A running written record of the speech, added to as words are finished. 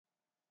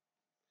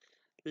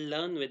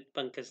Learn with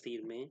Pankaj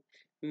धीर में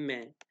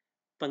मैं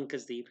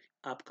पंकज धीर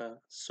आपका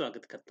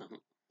स्वागत करता हूं।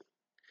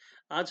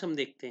 आज हम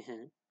देखते हैं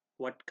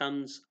what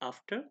comes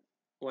after,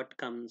 what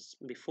comes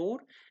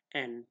before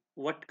and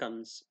what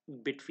comes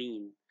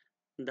between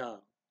the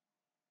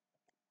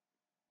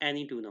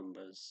any two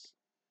numbers.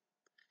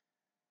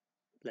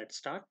 Let's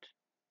start.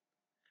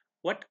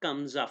 What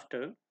comes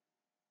after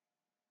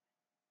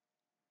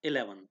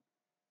 11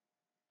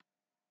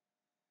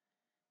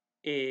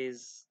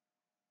 is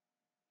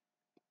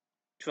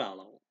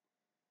 12.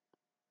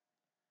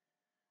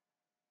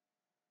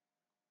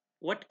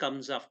 What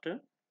comes after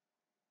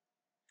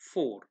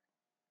 4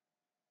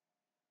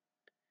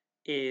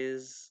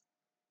 is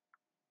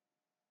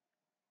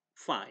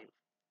 5.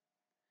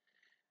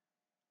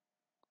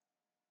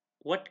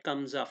 What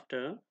comes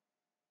after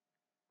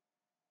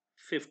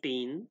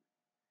 15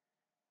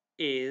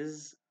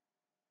 is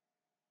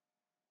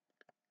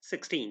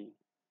 16.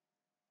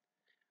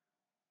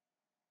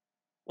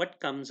 What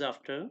comes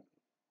after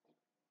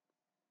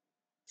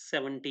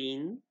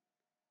 17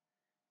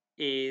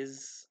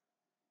 is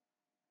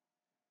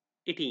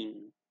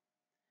 18.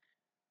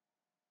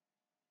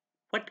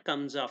 What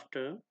comes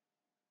after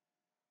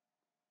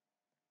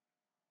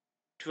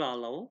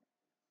 12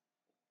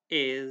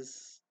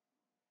 is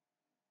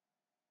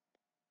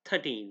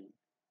 13.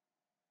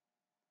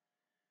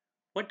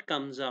 What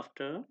comes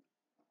after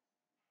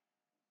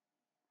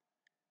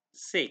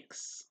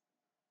 6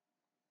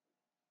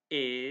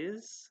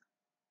 is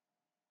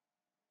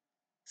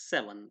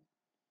 7.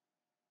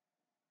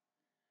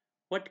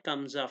 What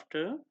comes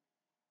after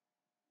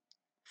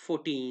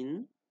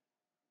 14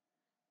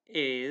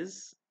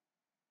 is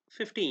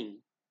 15.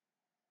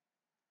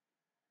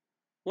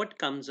 What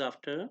comes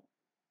after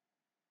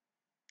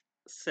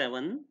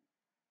 7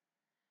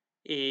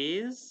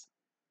 is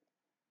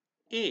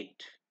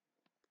 8.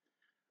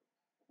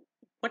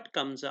 What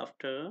comes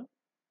after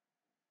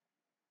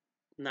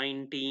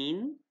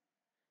 19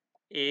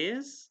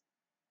 is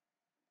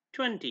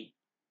 20.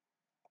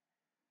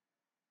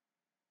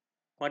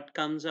 What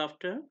comes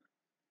after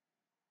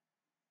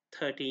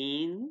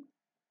 13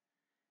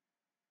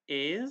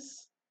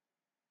 is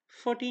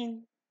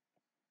 14.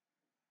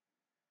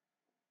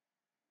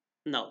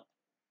 Now,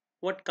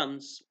 what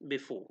comes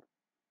before?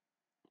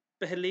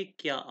 पहले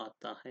क्या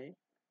आता है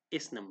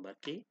इस number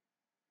के?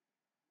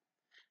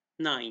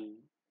 9.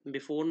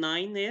 Before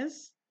 9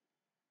 is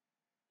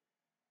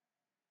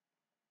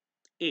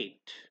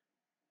 8.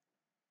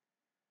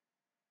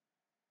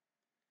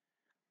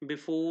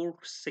 Before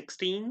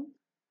 16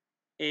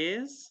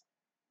 is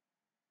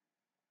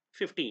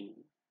 15.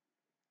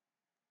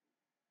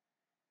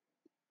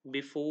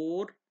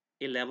 Before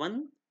 11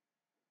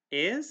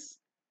 is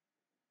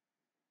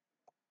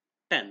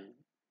 10.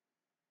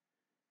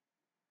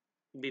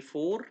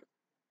 Before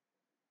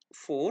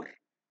 4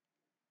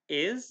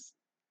 is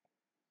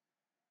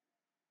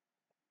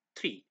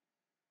 3.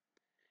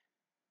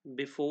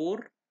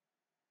 Before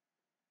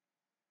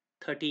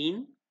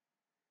 13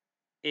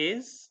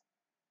 is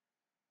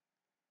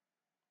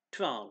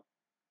 12.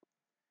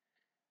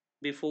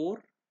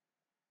 Before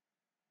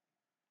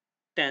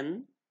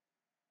 10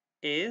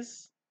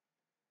 is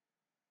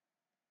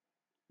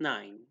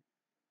 9.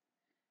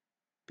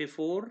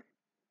 Before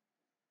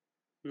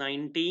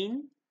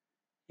 19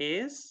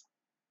 is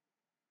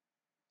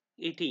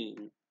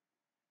 18.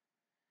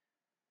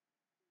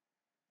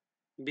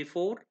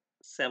 Before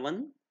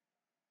 7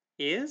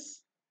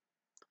 is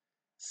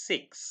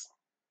 6.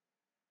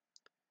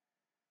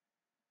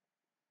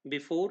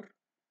 Before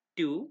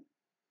 2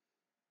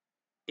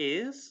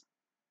 is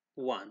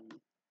 1.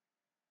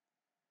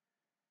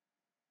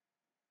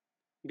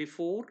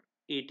 Before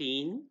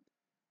 18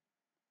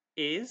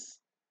 is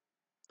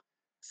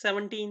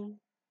 17.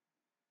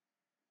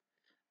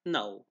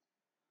 Now,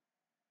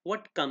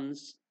 what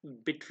comes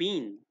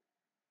between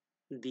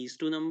these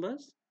two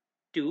numbers?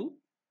 2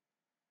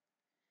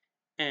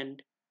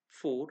 and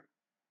 4.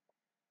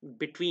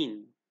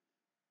 Between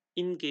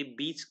इनके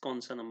बीच कौन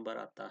सा number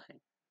आता है?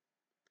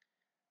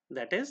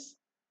 That is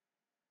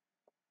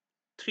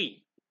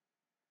 3.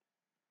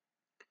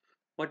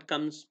 What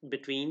comes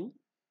between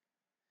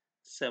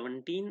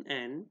 17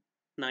 and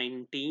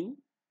 19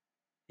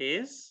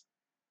 is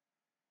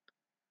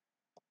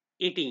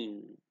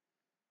 18.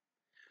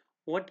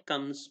 What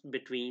comes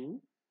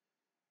between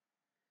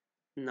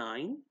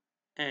 9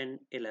 and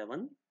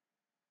 11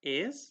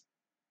 is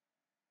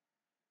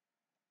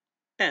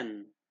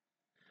 10.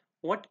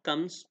 What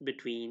comes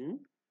between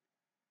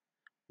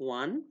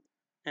 1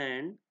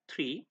 and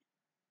 3?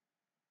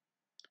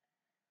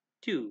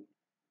 2.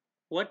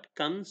 What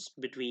comes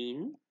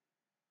between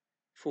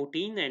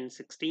 14 and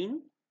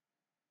 16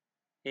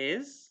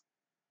 is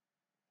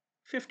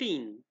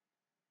 15.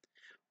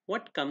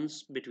 What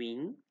comes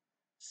between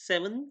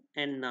 7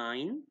 and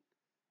 9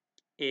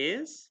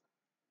 is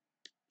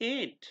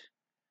 8.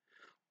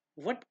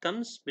 What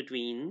comes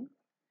between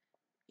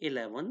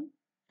 11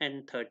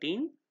 and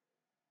 13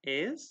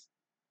 is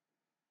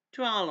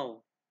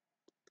 12.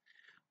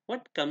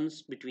 What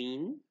comes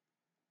between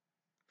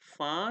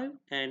 5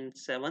 and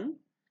 7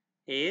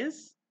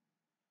 is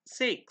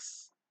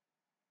 6.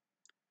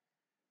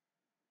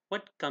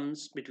 What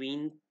comes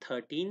between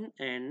 13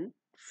 and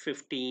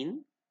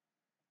 15?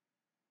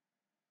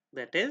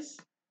 That is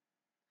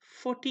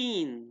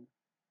 14.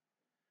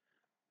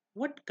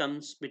 What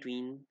comes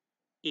between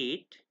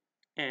 8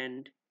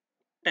 and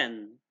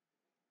 10?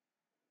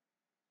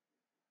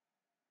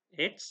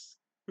 It's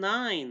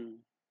 9.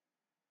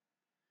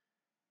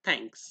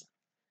 Thanks.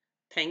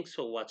 Thanks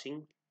for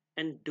watching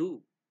and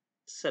do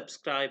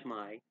subscribe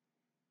my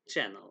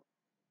channel.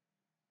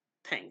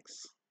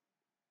 Thanks.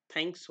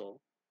 Thanks for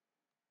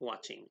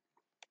watching.